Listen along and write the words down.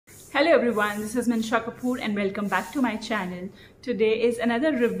Hello everyone, this is Manisha Kapoor and welcome back to my channel. Today is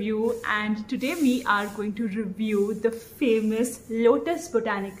another review and today we are going to review the famous Lotus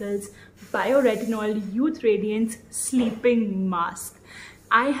Botanicals Bio-Retinol Youth Radiance Sleeping Mask.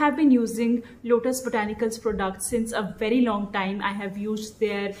 I have been using Lotus Botanicals products since a very long time. I have used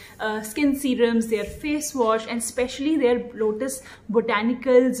their skin serums, their face wash, and especially their Lotus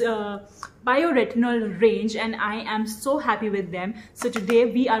Botanicals Bio-Retinol range, and I am so happy with them. So today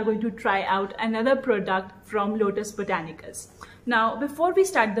we are going to try out another product from Lotus Botanicals. Now, before we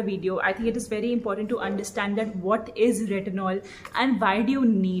start the video, I think it is very important to understand that what is retinol and why do you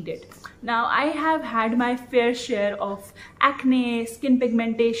need it. Now, I have had my fair share of acne, skin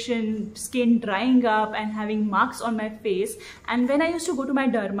pigmentation, skin drying up and having marks on my face. And when I used to go to my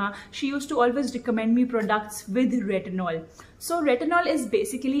derma, she used to always recommend me products with retinol. So retinol is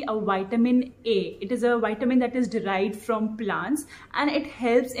basically a vitamin A. It is a vitamin that is derived from plants and it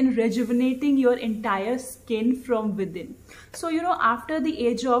helps in rejuvenating your entire skin from within. So, after the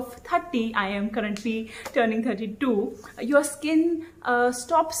age of 30, I am currently turning 32, your skin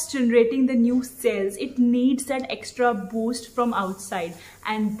stops generating the new cells. It needs that extra boost from outside.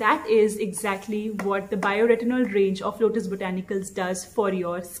 And that is exactly what the Bio-Retinol range of Lotus Botanicals does for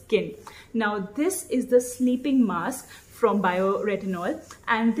your skin. Now, this is the sleeping mask from Bio-Retinol,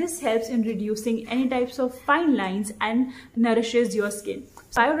 and this helps in reducing any types of fine lines and nourishes your skin.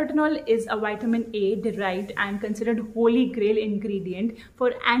 Bio-Retinol is a vitamin A derived and considered holy grail ingredient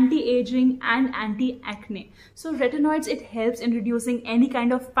for anti-aging and anti-acne. So retinoids, it helps in reducing any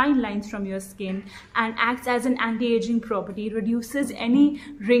kind of fine lines from your skin and acts as an anti-aging property, reduces any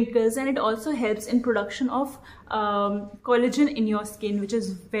wrinkles, and it also helps in production of collagen in your skin, which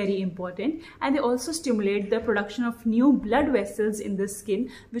is very important. And they also stimulate the production of new blood vessels in the skin,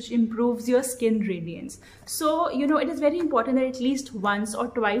 which improves your skin radiance. So, it is very important that at least once or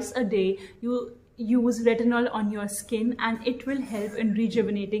twice a day you use retinol on your skin, and it will help in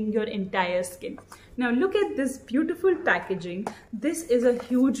rejuvenating your entire skin. Now look at this beautiful packaging. This is a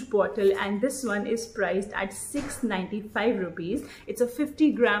huge bottle and this one is priced at 695 rupees. It's a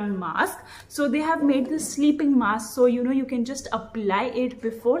 50-gram mask. So they have made this sleeping mask, so you can just apply it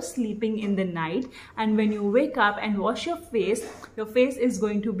before sleeping in the night, and when you wake up and wash your face is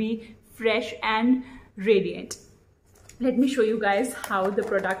going to be fresh and radiant. Let me show you guys how the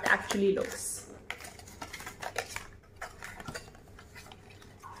product actually looks.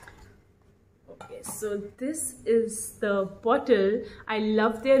 So this is the bottle. I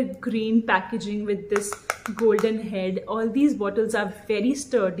love their green packaging with this golden head. All these bottles are very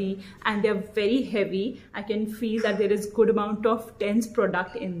sturdy and they're very heavy. I can feel that there is good amount of dense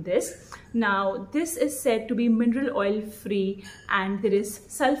product in this. Now this is said to be mineral oil free, and there is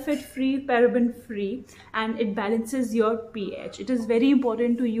sulfate free, paraben free, and it balances your pH. It is very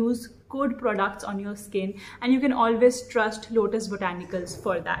important to use good products on your skin, and you can always trust Lotus Botanicals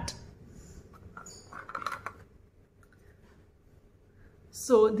for that.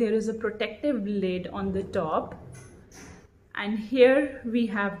 So there is a protective lid on the top, and here we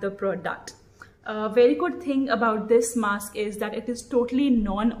have the product. A very good thing about this mask is that it is totally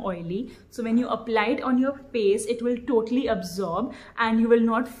non-oily. So when you apply it on your face, it will totally absorb and you will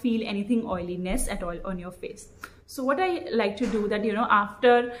not feel anything oiliness at all on your face. So what I like to do that,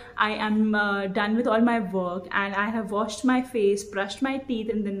 after I am done with all my work and I have washed my face, brushed my teeth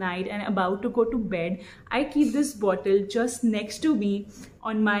in the night and about to go to bed, I keep this bottle just next to me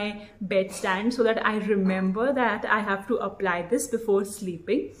on my bedstand so that I remember that I have to apply this before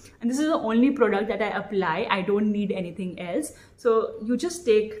sleeping. And this is the only product that I apply. I don't need anything else. So you just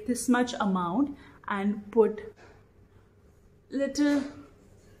take this much amount and put little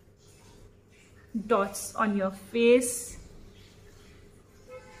dots on your face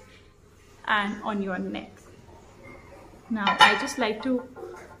and on your neck. Now I just like to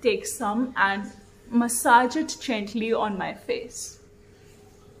take some and massage it gently on my face.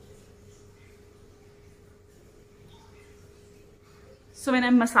 So when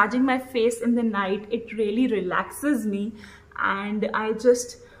I'm massaging my face in the night, it really relaxes me and I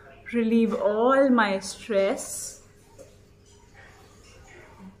just relieve all my stress.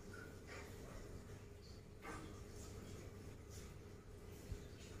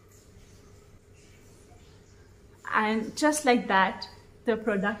 And just like that, the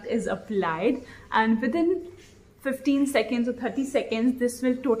product is applied, and within 15 seconds or 30 seconds, this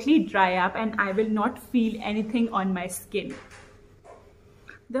will totally dry up and I will not feel anything on my skin.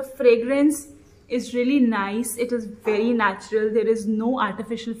 The fragrance is really nice. It is very natural. There is no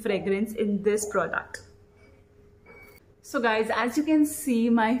artificial fragrance in this product. So guys, as you can see,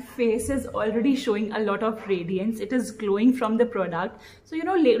 my face is already showing a lot of radiance. It is glowing from the product. So you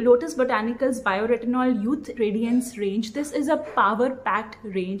know, Lotus Botanicals Bioretinol Youth Radiance range, this is a power packed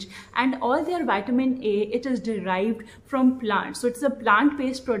range, and all their vitamin A, it is derived from plants. So it's a plant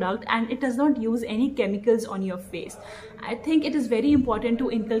based product and it does not use any chemicals on your face. I think it is very important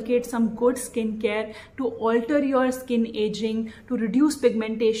to inculcate some good skincare to alter your skin aging, to reduce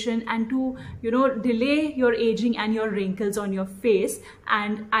pigmentation, and to, you know, delay your aging and your wrinkles on your face.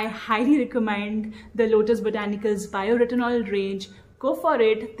 And I highly recommend the Lotus Botanicals Bioretinol range. Go for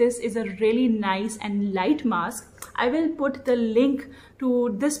it. This is a really nice and light mask. I will put the link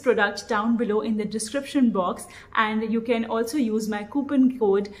to this product down below in the description box, and you can also use my coupon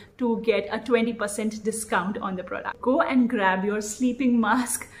code to get a 20% discount on the product. Go and grab your sleeping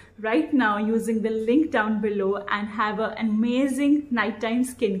mask right now using the link down below and have an amazing nighttime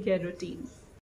skincare routine.